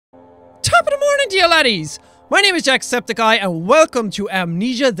Top of the morning to you laddies! My name is Jacksepticeye and welcome to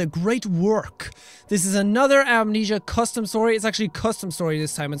Amnesia the Great Work. This is another Amnesia custom story. It's actually a custom story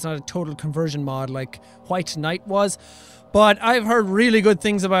this time. It's not a total conversion mod like White Knight was. But I've heard really good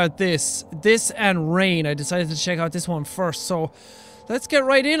things about this. This and Rain. I decided to check out this one first, so let's get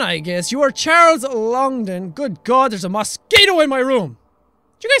right in, I guess. You are Charles Longden. Good God, there's a mosquito in my room.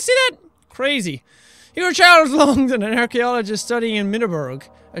 Did you guys see that? Crazy. You are Charles Longden, an archaeologist studying in Minneberg,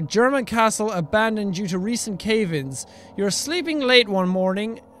 a German castle abandoned due to recent cave-ins. You are sleeping late one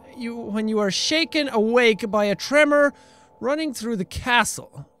morning when you are shaken awake by a tremor running through the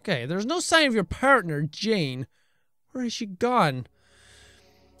castle. Okay, there's no sign of your partner, Jane. Where has she gone?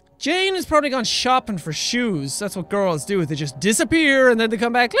 Jane has probably gone shopping for shoes. That's what girls do. They just disappear and then they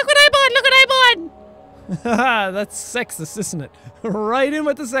come back. Look what I bought! Look what I bought! Haha, that's sexist, isn't it? Right in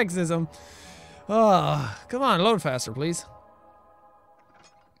with the sexism. Oh, come on, load faster, please.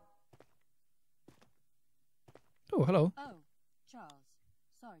 Oh, hello. Oh, Charles.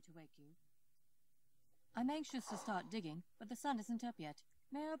 Sorry to wake you. I'm anxious to start digging, but the sun isn't up yet.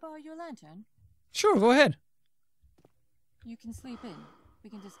 May I borrow your lantern? Sure, go ahead. You can sleep in. We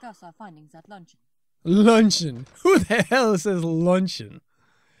can discuss our findings at luncheon. Luncheon? Who the hell says luncheon?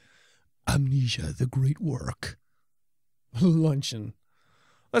 Amnesia, the Great Work. Luncheon.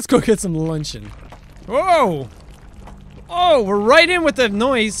 Let's go get some luncheon. Whoa! Oh, we're right in with the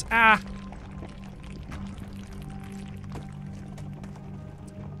noise. Ah.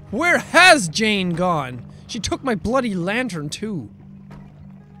 Where has Jane gone? She took my bloody lantern too.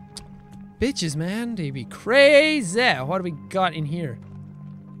 Bitches, man, they be crazy. What do we got in here?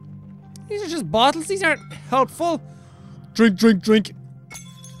 These are just bottles. These aren't helpful. Drink, drink, drink.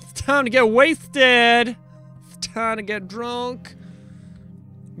 It's time to get wasted. It's time to get drunk.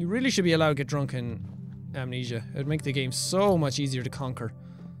 You really should be allowed to get drunk in Amnesia. It'd make the game so much easier to conquer.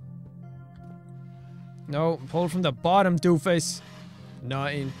 No, pull from the bottom, doofus.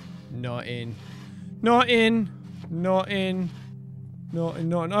 Not in. Not in. Not in. Not in. Not in.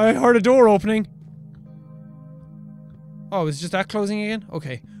 Not in. I heard a door opening. Oh, is just that closing again?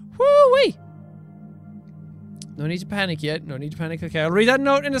 Okay. Woo-wee! No need to panic yet. No need to panic. Okay, I'll read that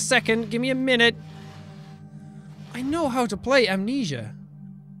note in a second. Give me a minute. I know how to play Amnesia.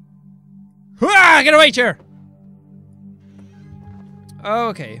 Ah, get away, chair!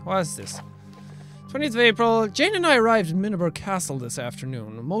 Okay, what's this? 20th of April, Jane and I arrived in Minneberg Castle this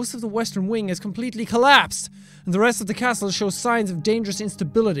afternoon. Most of the western wing has completely collapsed, and the rest of the castle shows signs of dangerous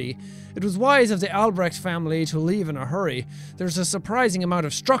instability. It was wise of the Albrecht family to leave in a hurry. There's a surprising amount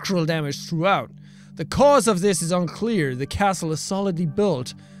of structural damage throughout. The cause of this is unclear. The castle is solidly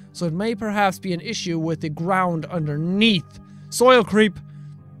built, so it may perhaps be an issue with the ground underneath. Soil creep.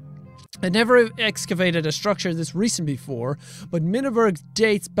 I never excavated a structure this recent before, but Minneberg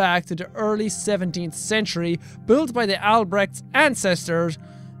dates back to the early 17th century, built by the Albrecht's ancestors.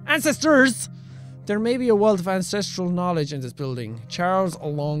 There may be a wealth of ancestral knowledge in this building. Charles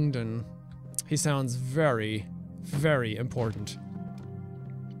Longden. He sounds very, very important.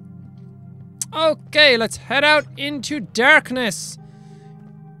 Okay, let's head out into darkness.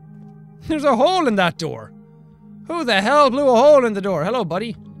 There's a hole in that door. Who the hell blew a hole in the door? Hello,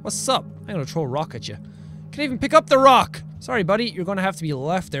 buddy. What's up? I'm gonna throw a rock at you. Can't even pick up the rock! Sorry, buddy, you're gonna have to be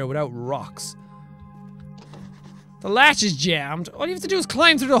left there without rocks. The latch is jammed. All you have to do is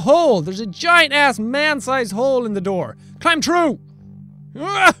climb through the hole. There's a giant-ass man-sized hole in the door. Climb through!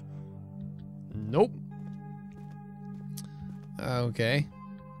 Ah! Nope. Okay.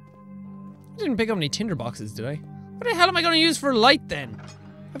 I didn't pick up any tinder boxes, did I? What the hell am I gonna use for light, then?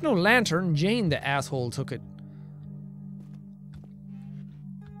 I have no lantern. Jane, the asshole, took it.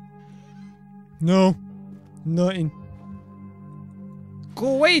 No. Nothing. Go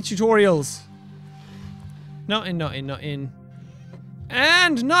away, tutorials. Nothing, nothing, nothing.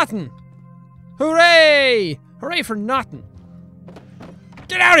 And nothing. Hooray! Hooray for nothing.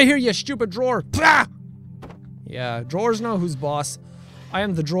 Get out of here, you stupid drawer. Pah! Yeah, drawers know who's boss. I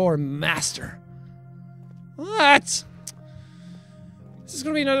am the drawer master. What? This is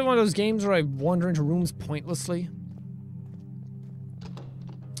gonna be another one of those games where I wander into rooms pointlessly.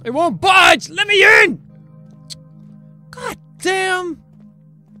 It won't budge! Let me in! God damn!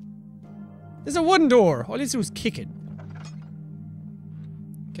 There's a wooden door. All you have to do is kick it.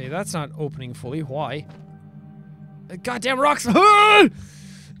 Okay, that's not opening fully. Why? Goddamn rocks! I'm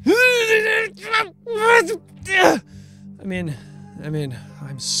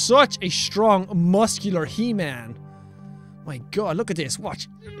such a strong, muscular He-Man. My God, look at this. Watch.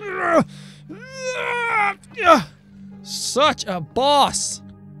 Such a boss.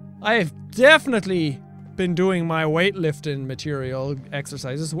 I've definitely been doing my weightlifting material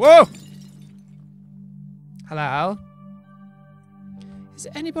exercises. Whoa! Hello? Is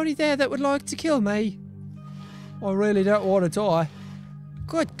there anybody there that would like to kill me? I really don't want to die.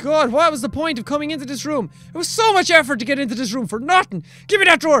 Good God, what was the point of coming into this room? It was so much effort to get into this room for nothing. Give me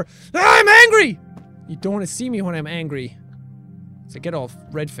that drawer. I'm angry. You don't want to see me when I'm angry. So get off,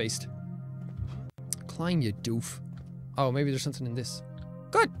 red-faced. Climb, you doof. Oh, maybe there's something in this.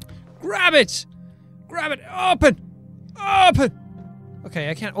 Good. Grab it. Grab it. Open. Open. Okay,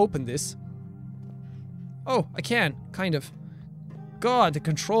 I can't open this. Oh, I can. Kind of. God, the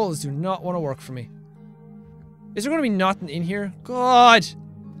controls do not want to work for me. Is there going to be nothing in here? God.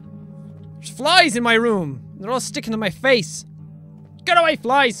 There's flies in my room. They're all sticking to my face. Get away,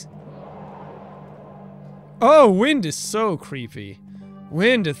 flies. Oh, wind is so creepy.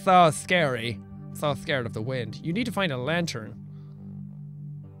 Wind is so scary. So scared of the wind. You need to find a lantern.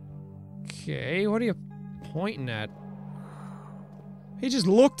 Okay, what are you pointing at? He just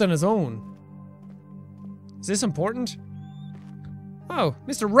looked on his own. Is this important? Oh,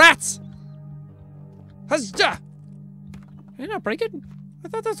 Mr. Rats! Huzzah! Can I not break it? I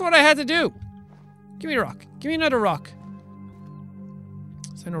thought that's what I had to do. Give me a rock. Give me another rock.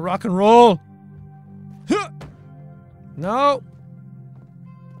 It's time to rock and roll. Huh. No.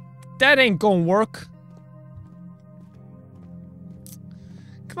 That ain't gonna work.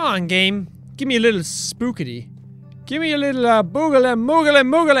 Come on, game. Give me a little spookity. Give me a little boogly moogly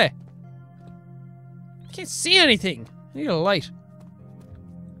moogly. I can't see anything. I need a light.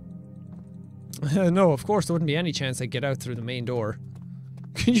 No, of course there wouldn't be any chance I'd get out through the main door.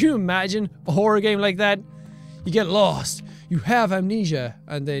 Could you imagine a horror game like that? You get lost, you have amnesia,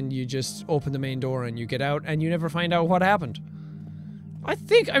 and then you just open the main door and you get out and you never find out what happened. I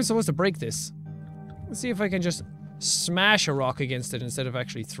think I'm supposed to break this. Let's see if I can just smash a rock against it instead of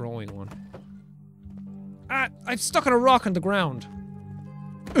actually throwing one. Ah, I'm stuck on a rock on the ground.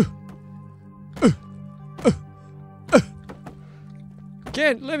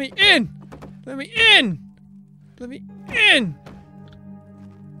 Again, let me in! Let me in! Let me in!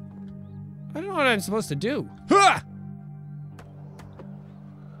 I don't know what I'm supposed to do. Ha!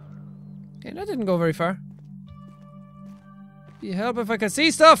 Okay, that didn't go very far. Be help if I could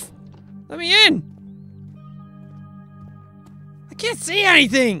see stuff! Let me in! I can't see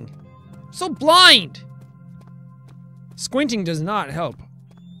anything! I'm so blind! Squinting does not help.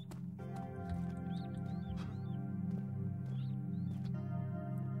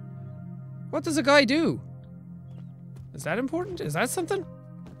 What does a guy do? Is that important? Is that something?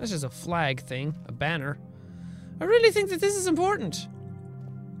 That's just a flag thing. A banner. I really think that this is important.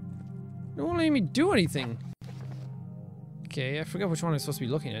 It won't let me do anything. Okay, I forgot which one I'm supposed to be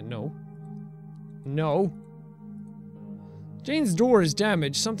looking at. No. No. Jane's door is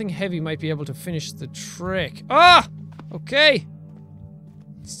damaged. Something heavy might be able to finish the trick. Ah! Okay.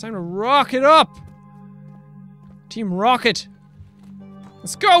 It's time to rock it up. Team Rocket.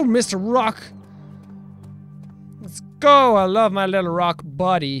 Let's go, Mr. Rock. Let's go. I love my little rock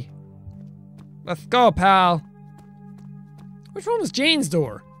buddy. Let's go, pal. Which one was Jane's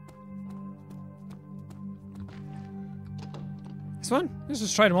door? This one? Let's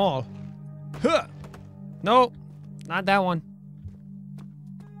just try them all. Huh. No, not that one.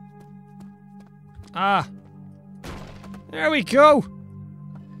 Ah. There we go.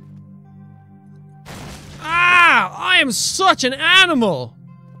 Ah! I am such an animal!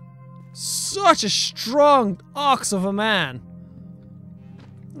 Such a strong ox of a man.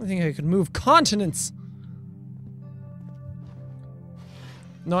 I think I could move continents.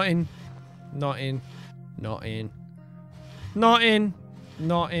 Not in. Not in. Not in. Not in.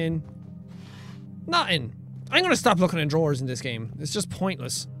 Not in. Not in. I'm gonna stop looking in drawers in this game. It's just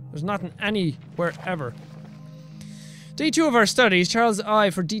pointless. There's nothing anywhere ever. Day 2 of our studies, Charles' eye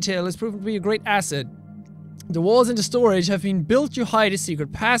for detail has proven to be a great asset. The walls into storage have been built to hide a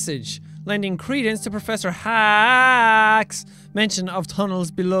secret passage, lending credence to Professor Hack's mention of tunnels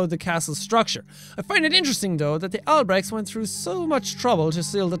below the castle structure. I find it interesting, though, that the Albrechts went through so much trouble to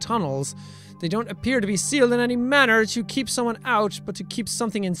seal the tunnels. They don't appear to be sealed in any manner to keep someone out, but to keep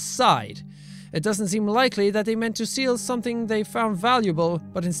something inside. It doesn't seem likely that they meant to seal something they found valuable,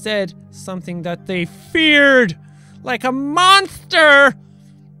 but instead, something that they feared. Like a monster!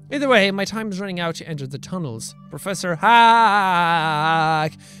 Either way, my time is running out to enter the tunnels. Professor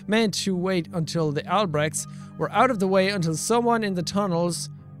Hack meant to wait until the Albrechts were out of the way until someone in the tunnels,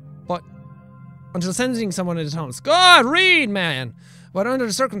 until sending someone in the tunnels. God, read, man! But under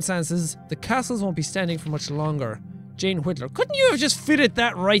the circumstances, the castles won't be standing for much longer. Jane Whitler. Couldn't you have just fitted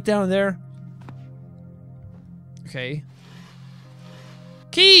that right down there? Okay.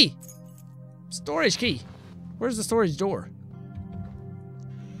 Key! Storage key. Where's the storage door?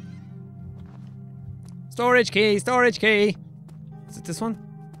 Storage key, storage key. Is it this one?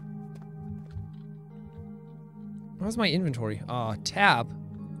 Where's my inventory? Oh, tab.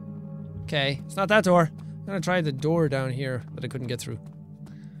 Okay, it's not that door. I'm gonna try the door down here that I couldn't get through.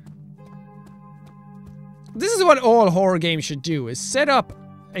 This is what all horror games should do, is set up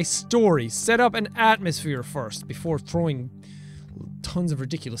a story, set up an atmosphere first before throwing tons of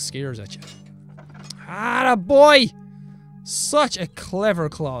ridiculous scares at you. Ah, boy! Such a clever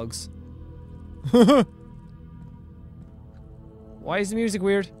clogs. Why is the music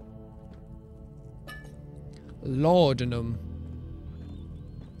weird? Laudanum.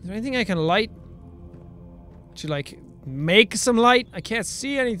 Is there anything I can light? To like make some light? I can't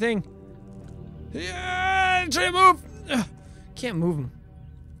see anything. Yeah, try to move. Ugh, can't move him.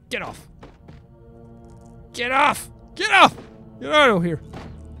 Get off. Get off. Get off. Get out of here.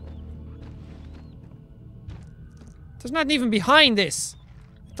 There's nothing even behind this.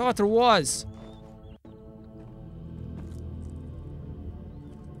 I thought there was.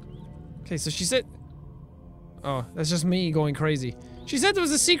 Okay, so she said... Oh, that's just me going crazy. She said there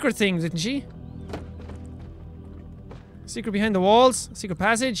was a secret thing, didn't she? Secret behind the walls? Secret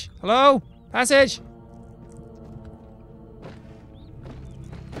passage? Hello? Passage?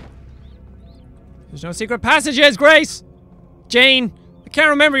 There's no secret passages, Grace! Jane! I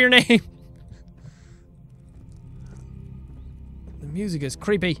can't remember your name! The music is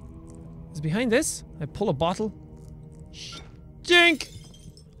creepy. Is it behind this? I pull a bottle. Jink!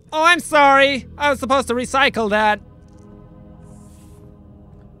 Oh, I'm sorry! I was supposed to recycle that.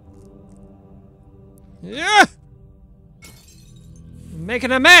 Yeah! I'm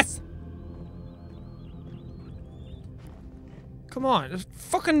making a mess! Come on, there's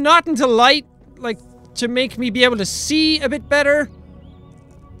fucking nothing to light, like, to make me be able to see a bit better.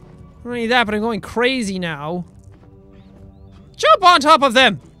 Not only that, but I'm going crazy now. Jump on top of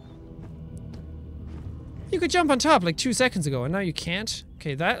them! You could jump on top like 2 seconds ago, and now you can't.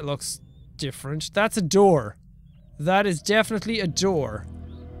 Okay, that looks different. That's a door. That is definitely a door.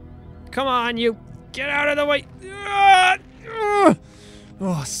 Come on, you! Get out of the way!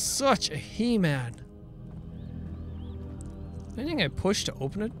 Oh, such a He-Man. Anything I push to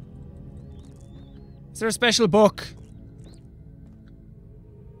open it? Is there a special book?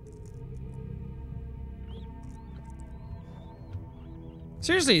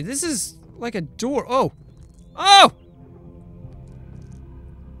 Seriously, this is like a door. Oh! Oh!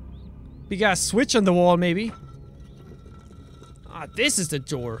 Big ass switch on the wall, maybe. Ah, this is the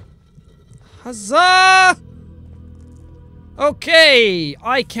door. Huzzah! Okay,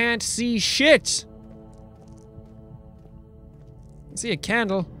 I can't see shit. I see a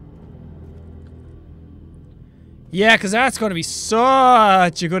candle. Yeah, because that's going to be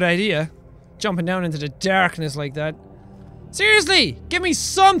such a good idea. Jumping down into the darkness like that. Seriously, give me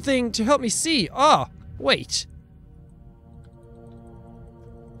something to help me see. Oh, wait.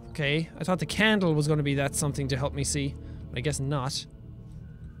 Okay, I thought the candle was going to be that something to help me see. But I guess not.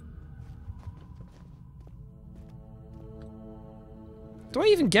 Do I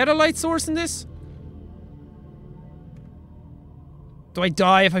even get a light source in this? Do I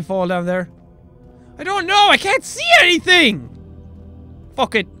die if I fall down there? I don't know! I can't see anything!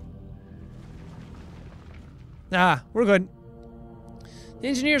 Fuck it. Ah, we're good. The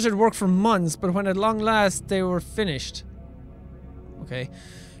engineers had worked for months, but when at long last they were finished. Okay.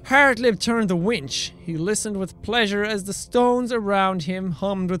 Hartlib turned the winch. He listened with pleasure as the stones around him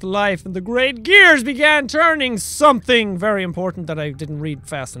hummed with life and the great gears began turning. Something very important that I didn't read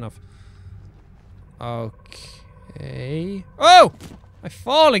fast enough. Okay. Oh! I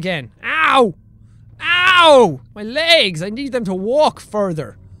fall again. Ow! Ow! My legs! I need them to walk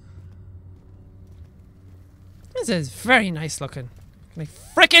further. This is very nice looking. Can I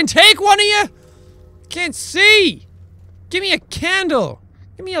frickin' take one of you? Can't see! Give me a candle!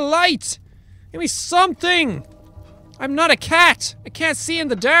 Give me a light! Give me something! I'm not a cat! I can't see in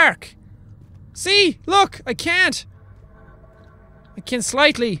the dark! See? Look! I can't! I can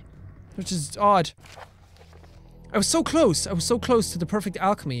slightly, which is odd. I was so close. I was so close to the perfect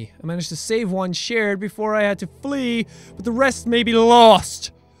alchemy. I managed to save one shared before I had to flee, but the rest may be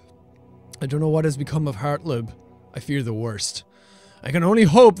lost. I don't know what has become of Hartlib. I fear the worst. I can only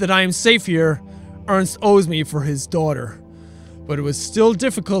hope that I am safe here. Ernst owes me for his daughter. But it was still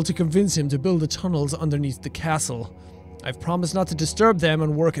difficult to convince him to build the tunnels underneath the castle. I've promised not to disturb them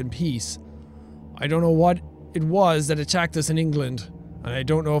and work in peace. I don't know what it was that attacked us in England, and I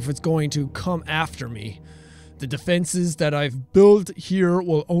don't know if it's going to come after me. The defenses that I've built here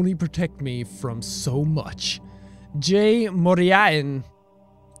will only protect me from so much. J. Moriain.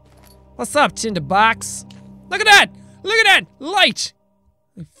 What's up, Tinderbox? Look at that! Look at that! Light!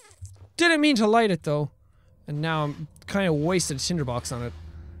 I didn't mean to light it, though. And now I'm kind of wasted a tinderbox on it.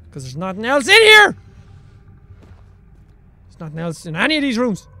 Because there's nothing else in here! There's nothing else in any of these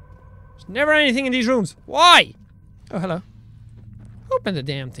rooms. There's never anything in these rooms. Why? Oh, hello. Open the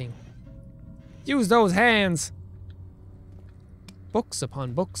damn thing. Use those hands. Books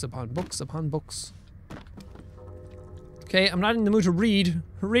upon books upon books upon books. Okay, I'm not in the mood to read.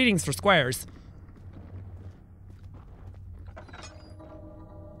 Reading's for squares.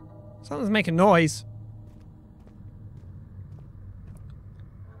 Something's making noise.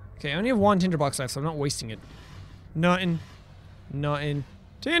 Okay, I only have one tinderbox left, so I'm not wasting it. Nothing. Nothing.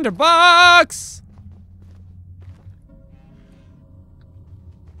 Tinderbox!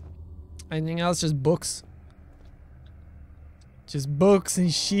 Anything else? Just books. Just books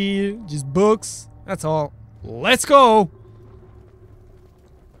and shit. Just books. That's all. Let's go!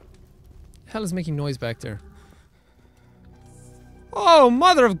 The hell is making noise back there? Oh,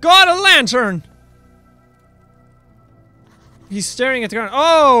 mother of God, a lantern! He's staring at the ground.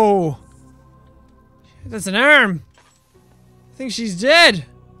 Oh! That's an arm. I think she's dead.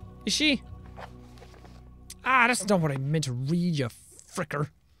 Is she? Ah, that's not what I meant to read, you fricker.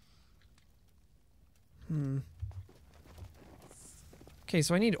 Okay,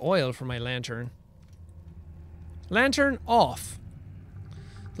 so I need oil for my lantern. Lantern off.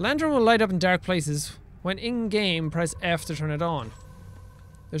 The lantern will light up in dark places. When in-game, press F to turn it on.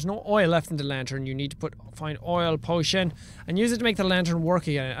 There's no oil left in the lantern. You need to find oil potion and use it to make the lantern work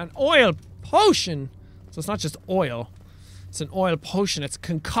again. An oil potion! So it's not just oil. It's an oil potion. It's a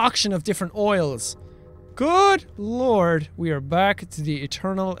concoction of different oils. Good lord. We are back to the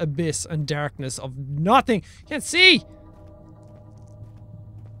eternal abyss and darkness of nothing. Can't see!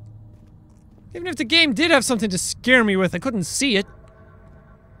 Even if the game did have something to scare me with, I couldn't see it.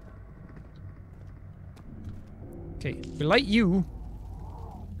 Okay, we light you.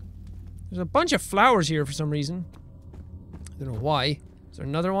 There's a bunch of flowers here for some reason. I don't know why. Is there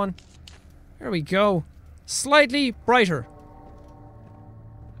another one? There we go. Slightly brighter.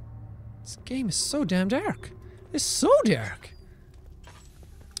 This game is so damn dark. It's so dark.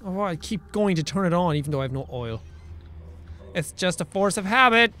 Oh, I keep going to turn it on even though I have no oil. It's just a force of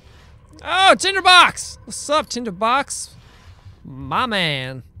habit. Oh, Tinderbox! What's up, Tinderbox? My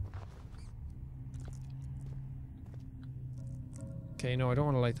man. Okay, no, I don't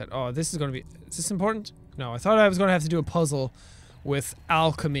want to light that. Oh, this is going to be... Is this important? No, I thought I was going to have to do a puzzle with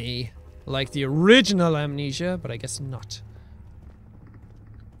alchemy, like the original Amnesia, but I guess not.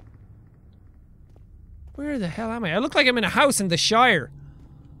 Where the hell am I? I look like I'm in a house in the Shire.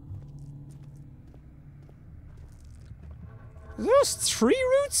 Are those tree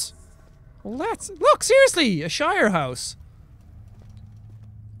roots? Well, that's... Look, seriously! A Shire house.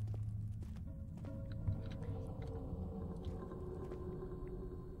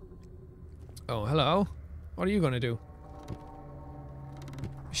 Oh, hello. What are you gonna do?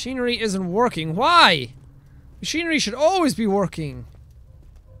 Machinery isn't working. Why? Machinery should always be working.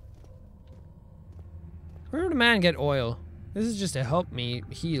 Where would a man get oil? This is just to help me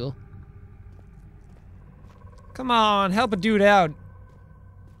heal. Come on, help a dude out.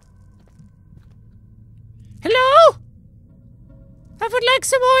 Hello? I would like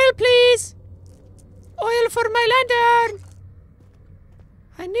some oil, please. Oil for my lantern.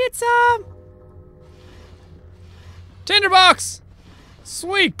 I need some. Tinderbox!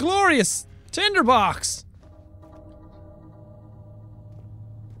 Sweet, glorious Tinderbox!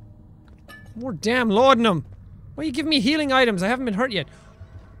 More damn laudanum. Why are you giving me healing items? I haven't been hurt yet.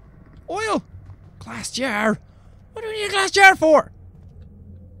 Oil! Glass jar! What do we need a glass jar for?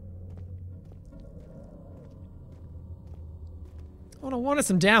 All I want is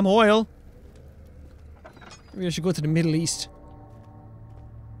some damn oil. Maybe I should go to the Middle East.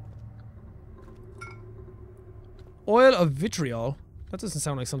 Oil of vitriol? That doesn't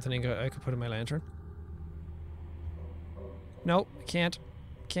sound like something I could put in my lantern. No, can't.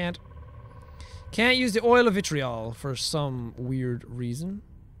 Can't. Can't use the oil of vitriol for some weird reason.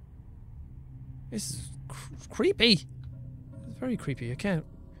 This is creepy. It's very creepy. I can't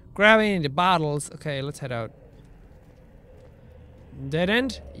grab any of the bottles. Okay, let's head out. Dead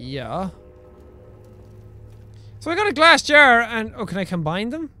end? Yeah. So I got a glass jar and... Oh, can I combine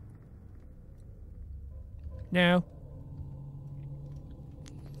them? No.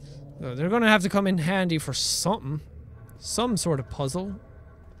 So they're gonna have to come in handy for something. Some sort of puzzle.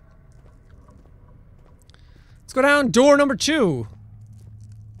 Let's go down door number 2.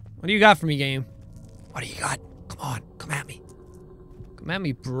 What do you got for me, game? What do you got? Come on, come at me. Come at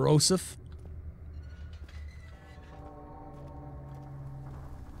me, broseph.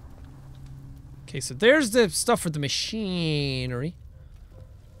 Okay, so there's the stuff for the machinery.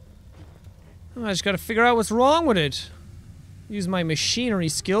 I just gotta figure out what's wrong with it. Use my machinery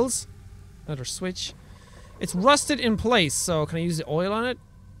skills. Another switch. It's rusted in place, so can I use the oil on it?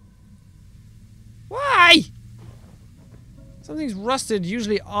 Why? Something's rusted,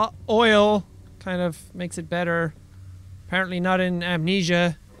 usually oil kind of makes it better. Apparently not in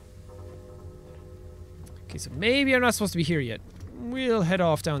Amnesia. Okay, so maybe I'm not supposed to be here yet. We'll head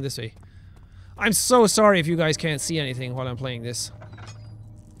off down this way. I'm so sorry if you guys can't see anything while I'm playing this.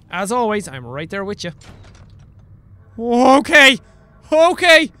 As always, I'm right there with you. Okay!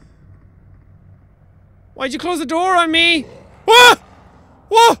 Okay! Why'd you close the door on me? Whoa!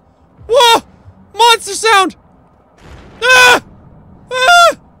 Whoa! Whoa! Monster sound! Ah!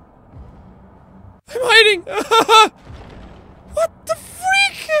 Ah! I'm hiding! What the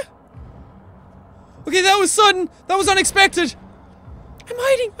freak? Okay, that was sudden. That was unexpected. I'm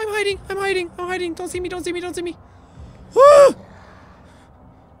hiding. I'm hiding. I'm hiding. I'm hiding. Don't see me. Don't see me. Don't see me. Ah!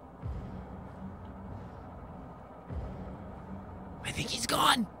 I think he's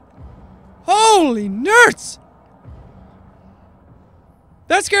gone. Holy nerds!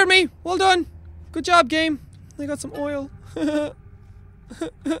 That scared me. Well done. Good job, game. I got some oil.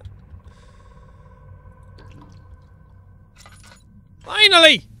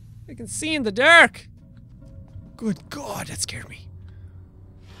 Finally! I can see in the dark. Good God, that scared me.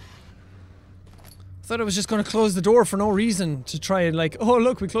 I thought I was just gonna close the door for no reason to try and like, oh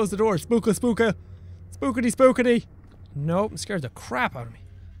look, we closed the door. Spooka, spooka. Spookity, spookity. Nope, it scared the crap out of me.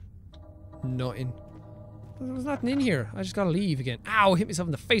 Nothing. There's nothing in here. I just gotta leave again. Ow, hit myself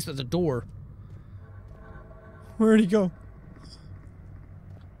in the face with the door. Where'd he go?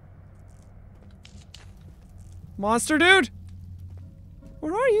 Monster dude?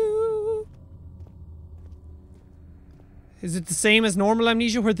 Where are you? Is it the same as normal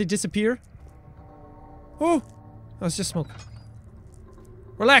Amnesia where they disappear? Oh! Oh, it's just smoke.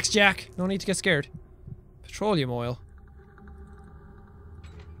 Relax, Jack. No need to get scared. Petroleum oil.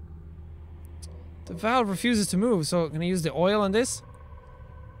 The valve refuses to move, so can I use the oil on this?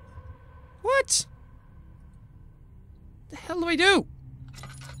 What? The hell do I do?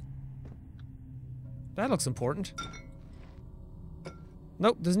 That looks important.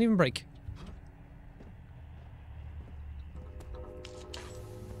 Nope, doesn't even break.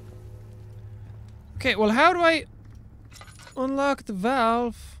 Okay, well how do I unlock the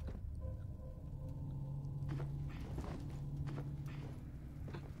valve?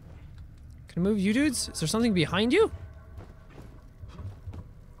 Can I move you dudes? Is there something behind you?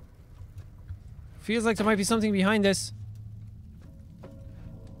 Feels like there might be something behind this.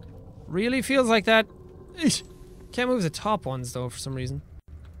 Really feels like that. Eesh. Can't move the top ones though for some reason.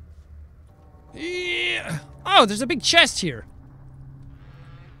 Yeah. Oh, there's a big chest here.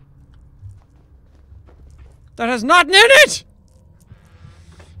 That has nothing in it!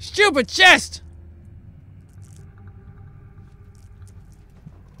 Stupid chest!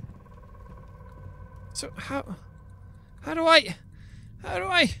 So how do I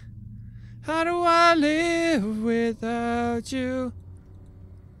live without you?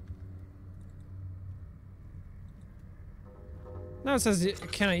 Now it says,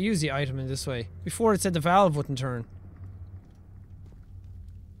 can I use the item in this way? Before it said the valve wouldn't turn.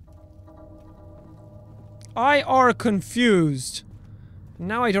 I are confused.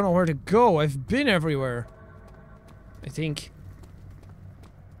 Now I don't know where to go. I've been everywhere. I think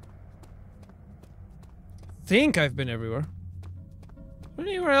I've been everywhere.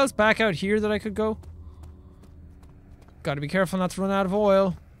 Anywhere else back out here that I could go? Gotta be careful not to run out of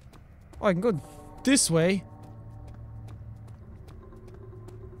oil. Oh, I can go this way.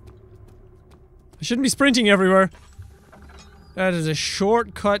 I shouldn't be sprinting everywhere. That is a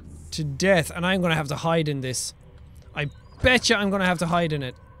shortcut to death, and I'm gonna have to hide in this. I betcha I'm gonna have to hide in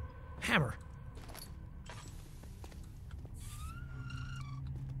it. Hammer.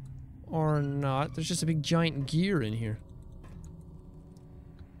 Or not. There's just a big giant gear in here.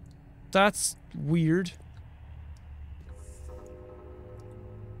 That's weird.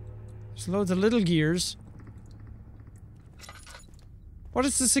 There's loads of little gears. What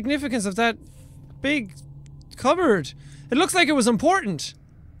is the significance of that big cupboard? It looks like it was important.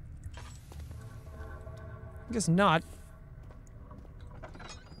 I guess not.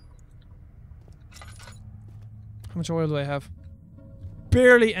 How much oil do I have?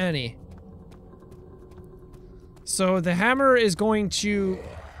 Barely any. So the hammer is going to...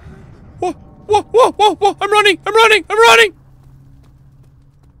 Whoa! Whoa! Whoa! Whoa! Whoa! I'm running! I'm running! I'm running!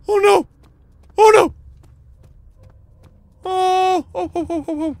 Oh no! Oh no! Oh! Oh! Oh! Oh! Oh!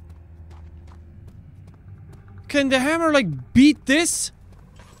 Oh! Can the hammer like beat this?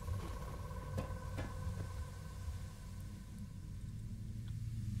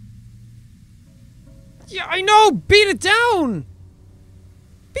 Yeah, I know! Beat it down!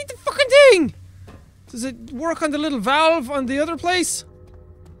 Beat the fucking thing! Does it work on the little valve on the other place?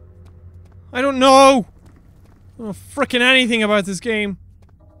 I don't know! I don't know frickin' anything about this game.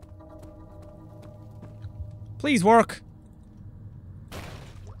 Please work.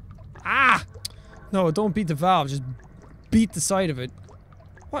 Ah! No, don't beat the valve, just beat the side of it.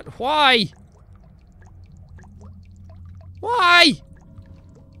 What? Why? Why?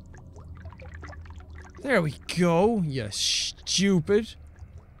 There we go, you stupid.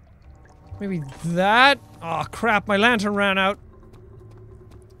 Maybe that? Oh crap, my lantern ran out.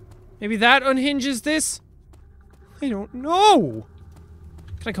 Maybe that unhinges this? I don't know.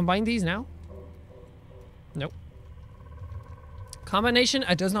 Can I combine these now? Nope. Combination,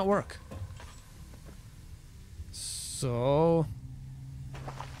 it does not work. So...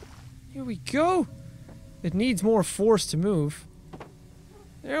 here we go. It needs more force to move.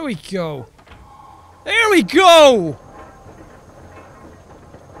 There we go. There we go!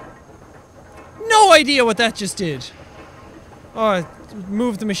 No idea what that just did. Oh, it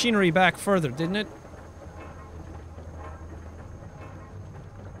moved the machinery back further, didn't it?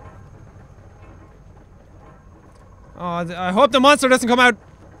 Oh, I hope the monster doesn't come out.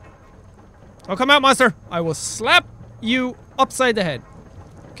 Oh, come out, monster! I will slap you upside the head.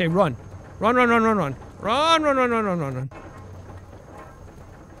 Okay, run. Run, run, run, run, run. Run, run, run, run, run, run, run.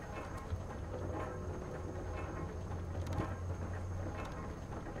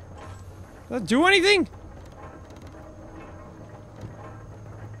 Does that do anything?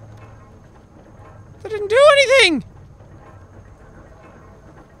 That didn't do anything!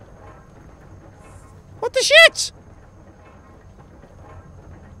 What the shit?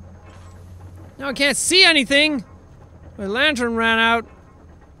 Now I can't see anything. My lantern ran out.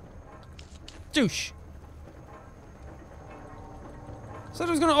 Douche. Said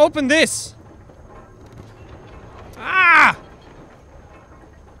I was gonna open this. Ah!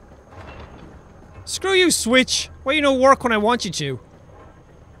 Screw you, Switch. Why you no work when I want you to?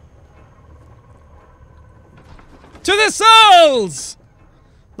 To the souls!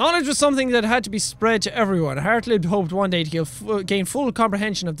 Knowledge was something that had to be spread to everyone. Hartlib hoped one day to gain full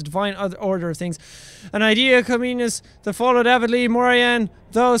comprehension of the divine order of things. An idea communis that followed avidly. Morian,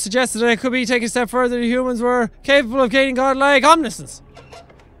 though, suggested that it could be taken a step further. The humans were capable of gaining godlike omniscience.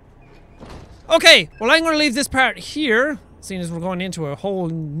 Okay, well I'm going to leave this part here, seeing as we're going into a whole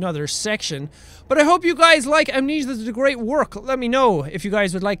nother section. But I hope you guys like Amnesia the Great Work. Let me know if you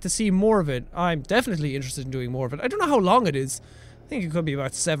guys would like to see more of it. I'm definitely interested in doing more of it. I don't know how long it is. I think it could be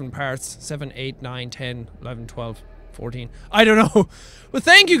about 7 parts. 7, 8, 9, 10, 11, 12, 14. I don't know. But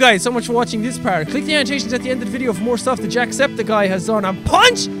thank you guys so much for watching this part. Click the annotations at the end of the video for more stuff the Jacksepticeye has done. And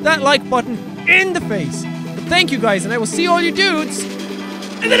punch that like button in the face. But thank you guys, and I will see all you dudes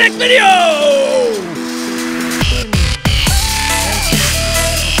in the next video!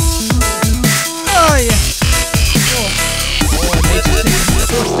 Oh yeah. Oh, I made you take the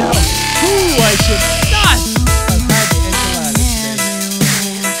force down. Ooh, I should not have had the enchiladas today.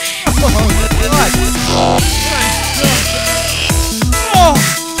 Oh god.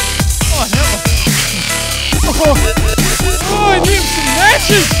 Oh, that was... Oh, I need some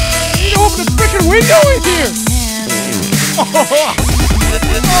matches! I need to open a freaking window in here! Oh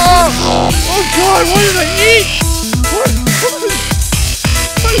god, what did I eat?